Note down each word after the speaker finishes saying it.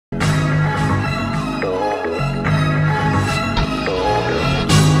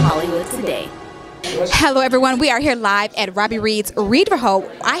Today. Hello everyone, we are here live at Robbie Reed's Read for Hope.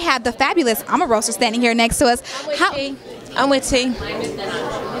 I have the fabulous Omorosa standing here next to us. I'm with T.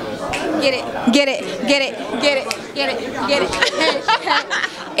 Get it, get it, get it, get it, get it, get it.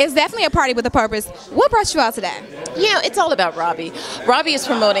 It's definitely a party with a purpose. What brought you out today? Yeah, it's all about Robbie. Robbie is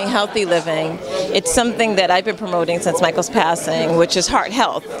promoting healthy living. It's something that I've been promoting since Michael's passing, which is heart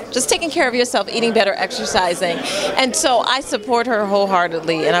health. Just taking care of yourself, eating better, exercising. And so I support her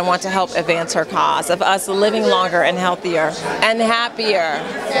wholeheartedly, and I want to help advance her cause of us living longer and healthier and happier.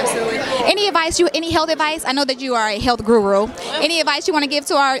 Absolutely. Any advice, any health advice? I know that you are a health guru. Any advice you want to give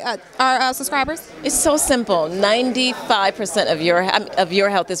to our subscribers? It's so simple. 95% of your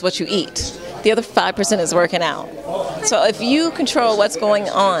health is what you eat. The other 5% is working out. So if you control what's going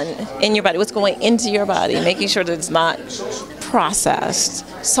on in your body, what's going into your body, making sure that it's not processed.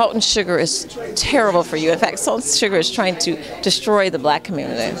 Salt and sugar is terrible for you. In fact, salt and sugar is trying to destroy the black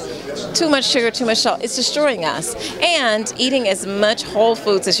community. Too much sugar, too much salt, it's destroying us. And eating as much whole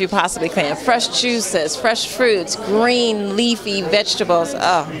foods as you possibly can. Fresh juices, fresh fruits, green, leafy vegetables.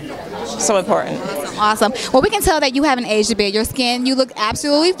 Oh, so important. Awesome. Well, we can tell that you haven't aged a bit. Your skin, you look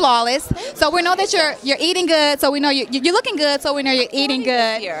absolutely flawless. So we know that you're eating good. So we know you're looking good. So we know you're eating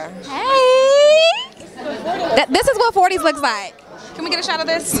good. Hey, this is what 40s looks like. Can we get a shot of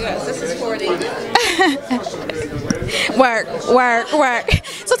this? Yes, this is 40. Work.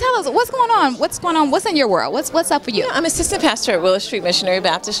 So tell us, what's going on? What's going on? What's in your world? What's up for you? Yeah, I'm assistant pastor at Willow Street Missionary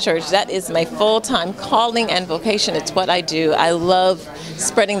Baptist Church. That is my full-time calling and vocation. It's what I do. I love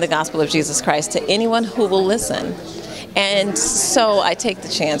spreading the gospel of Jesus Christ to anyone who will listen. And so I take the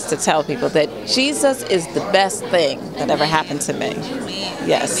chance to tell people that Jesus is the best thing that ever happened to me.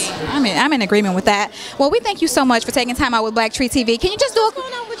 Yes. I'm in agreement with that. Well, we thank you so much for taking time out with Black Tree TV. Can you just do a... What's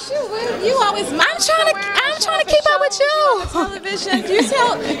going on with you? You always... I'm trying to keep up with you. Television. You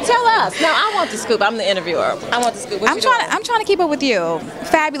tell us. No, I want the scoop. I'm the interviewer. I want the scoop. I'm trying to keep up with you.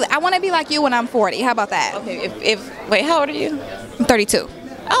 Fabulous. I want to be like you when I'm 40. How about that? Okay. Wait, how old are you? I'm 32.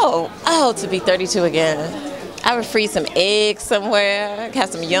 Oh, to be 32 again. I would freeze some eggs somewhere,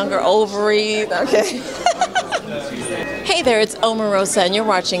 have some younger ovaries. Okay. Hey there, it's Omorosa, and you're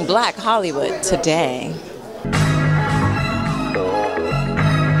watching Black Hollywood Today.